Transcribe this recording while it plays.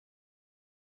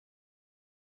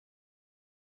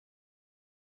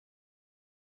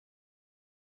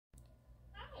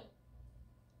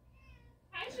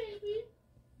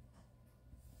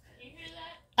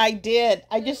I did.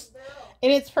 And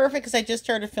it's perfect because I just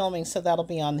started filming, so that'll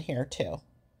be on here too.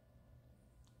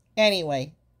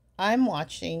 Anyway, I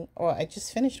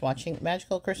just finished watching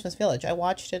Magical Christmas Village. I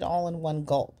watched it all in one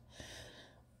gulp.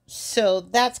 So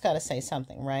that's got to say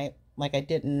something, right? Like I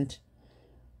didn't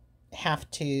have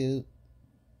to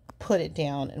put it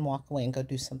down and walk away and go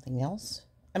do something else.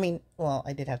 I mean, well,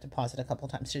 I did have to pause it a couple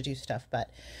times to do stuff,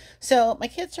 but so my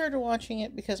kid started watching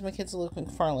it because my kid's a Luke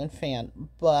McFarlane fan,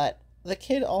 but the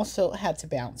kid also had to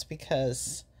bounce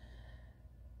because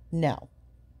no,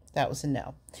 that was a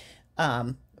no.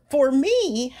 For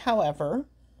me, however,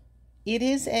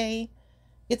 it's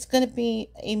going to be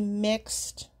a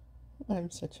mixed,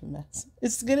 I'm such a mess.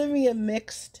 It's going to be a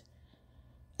mixed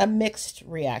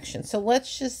reaction. So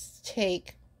let's just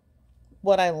take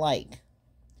what I like.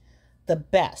 The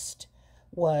best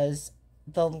was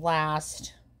the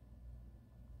last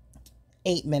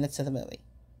 8 minutes of the movie.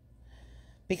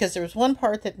 Because there was one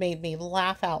part that made me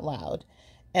laugh out loud.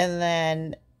 And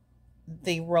then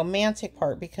the romantic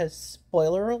part, because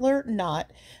spoiler alert,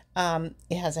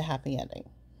 it has a happy ending.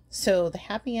 So the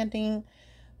happy ending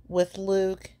with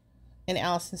Luke and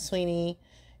Allison Sweeney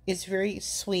is very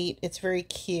sweet. It's very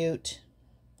cute.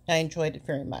 I enjoyed it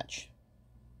very much.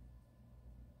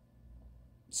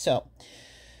 So,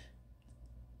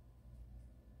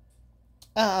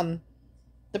 the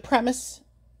premise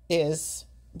is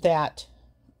that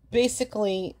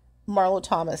basically Marlo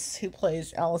Thomas, who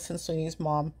plays Allison Sweeney's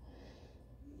mom,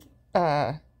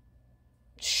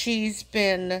 she had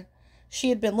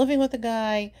been living with a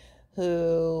guy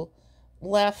who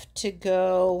left to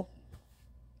go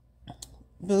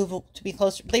move to be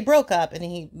closer. They broke up and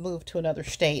he moved to another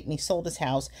state and he sold his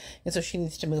house. And so she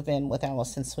needs to move in with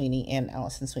Allison Sweeney and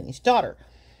Allison Sweeney's daughter.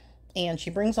 And she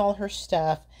brings all her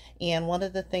stuff. And one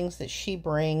of the things that she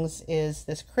brings is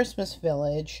this Christmas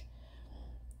village,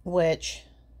 which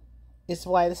is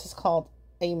why this is called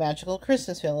a magical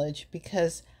Christmas village,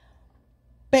 because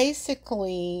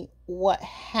basically what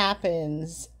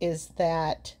happens is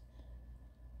that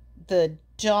the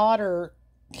daughter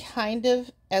kind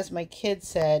of, as my kid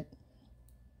said,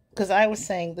 because I was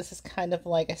saying this is kind of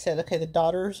like I said, okay, the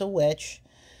daughter's a witch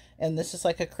and this is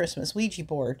like a Christmas Ouija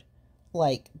board,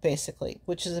 like basically,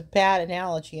 which is a bad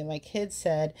analogy. And my kid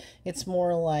said it's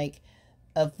more like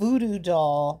a voodoo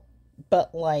doll,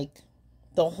 but like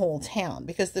the whole town,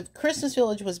 because the Christmas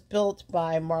village was built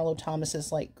by Marlo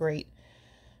Thomas's like great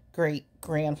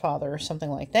grandfather or something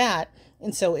like that.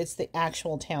 And so it's the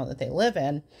actual town that they live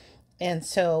in. And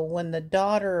so when the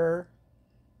daughter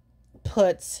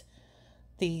puts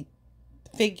the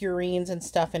figurines and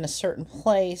stuff in a certain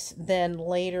place, then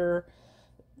later,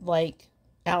 like,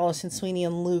 Allison Sweeney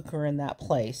and Luke are in that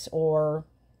place or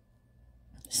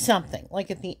something. Like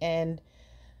at the end,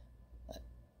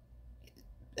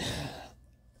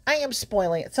 I am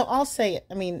spoiling it, so I'll say it.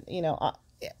 I mean,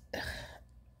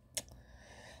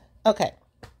 okay.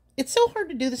 It's so hard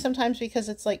to do this sometimes because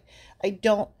it's like,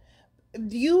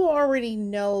 you already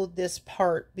know this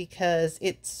part because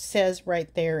it says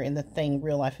right there in the thing,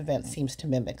 real life events seems to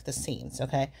mimic the scenes,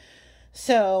 okay?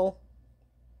 So,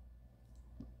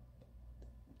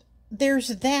 there's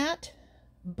that,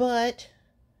 but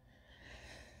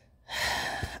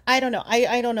I don't know.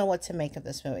 I don't know what to make of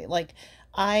this movie. Like,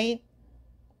 I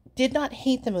did not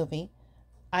hate the movie.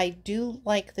 I do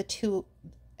like the two.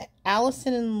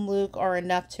 Allison and Luke are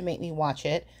enough to make me watch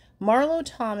it. Marlo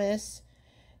Thomas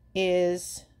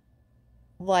is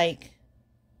like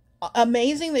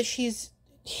amazing that she's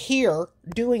here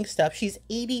doing stuff. She's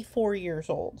 84 years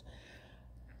old.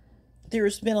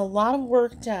 There's been a lot of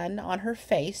work done on her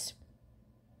face,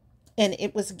 and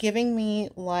it was giving me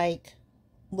like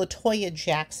LaToya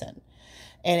Jackson,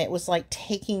 and it was like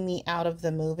taking me out of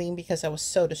the movie because I was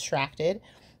so distracted.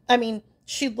 I mean,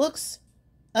 she looks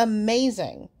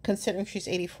amazing considering she's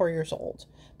 84 years old,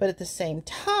 but at the same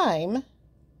time,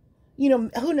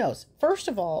 who knows? First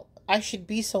of all, I should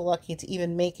be so lucky to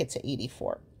even make it to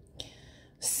 84.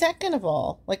 Second of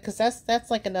all, like, because that's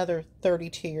like another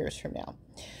 32 years from now.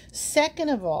 Second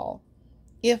of all,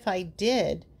 if I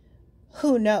did,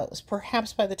 who knows?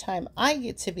 Perhaps by the time I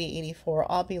get to be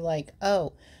 84, I'll be like,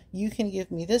 oh, you can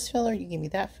give me this filler, you can give me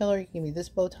that filler, you can give me this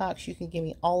Botox, you can give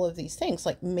me all of these things.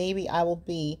 Like, maybe I will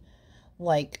be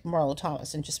like Marlo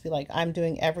Thomas and just be like, I'm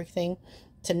doing everything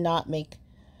to not make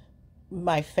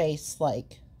my face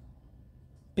like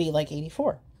be like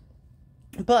 84.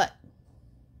 But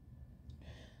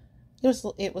it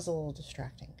was a little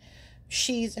distracting.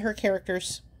 Her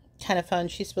character's kind of fun.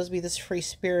 She's supposed to be this free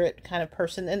spirit kind of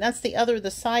person, and that's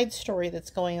the side story that's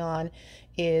going on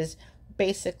is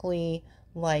basically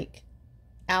like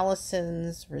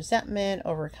Allison's resentment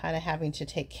over kind of having to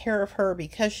take care of her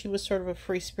because she was sort of a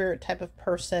free spirit type of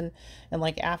person. And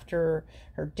like after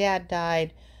her dad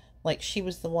died, like she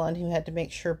was the one who had to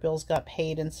make sure bills got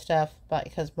paid and stuff, but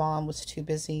because mom was too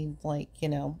busy, like, you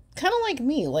know, kind of like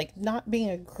me, like not being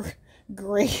a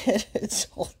great at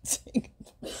adulting.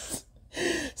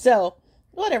 So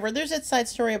whatever, there's that side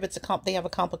story of they have a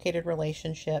complicated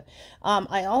relationship.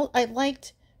 I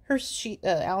liked her,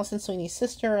 Allison Sweeney's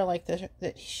sister. I like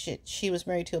that she was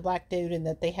married to a black dude and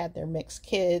that they had their mixed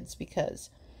kids because,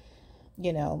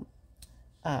 you know,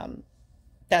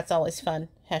 that's always fun.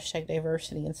 Hashtag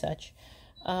diversity and such.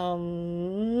 I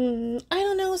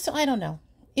don't know. So I don't know.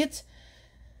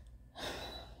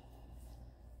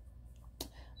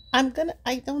 I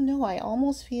don't know. I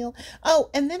almost feel, oh,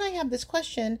 and then I have this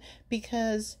question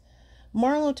because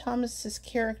Marlo Thomas's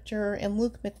character and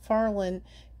Luke McFarlane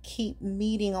keep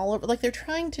meeting all over, like they're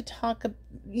trying to talk,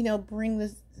 you know, bring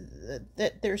this,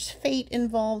 that there's fate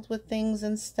involved with things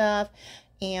and stuff,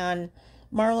 and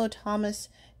Marlo Thomas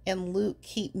and Luke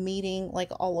keep meeting like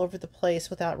all over the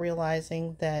place without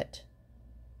realizing that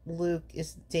Luke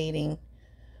is dating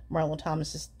Marlo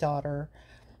Thomas's daughter.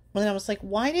 And I was like,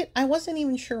 I wasn't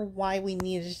even sure why we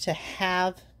needed to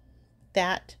have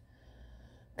that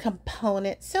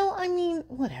component. So, I mean,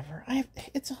 whatever.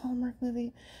 It's a Hallmark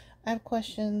movie. I have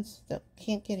questions that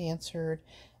can't get answered.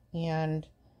 And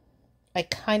I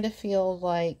kind of feel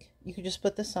like you could just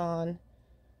put this on,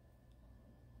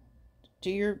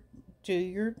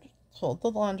 fold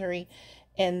the laundry,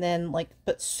 and then like,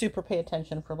 but super pay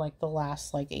attention for like the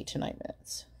last like 8 to 9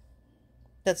 minutes.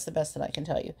 That's the best that I can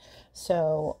tell you.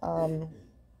 So,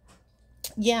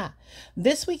 yeah,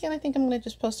 this weekend I think I'm going to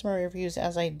just post my reviews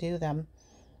as I do them,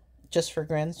 just for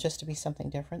grins, just to be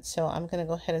something different. So I'm going to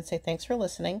go ahead and say thanks for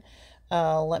listening.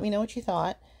 Let me know what you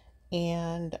thought,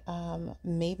 and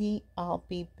maybe I'll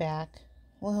be back.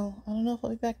 Well, I don't know if I'll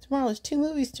be back tomorrow. There's 2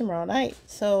 movies tomorrow night,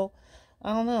 so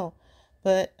I don't know.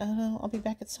 But I don't know, I'll be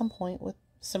back at some point with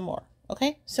some more.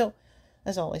 Okay? So,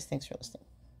 as always, thanks for listening.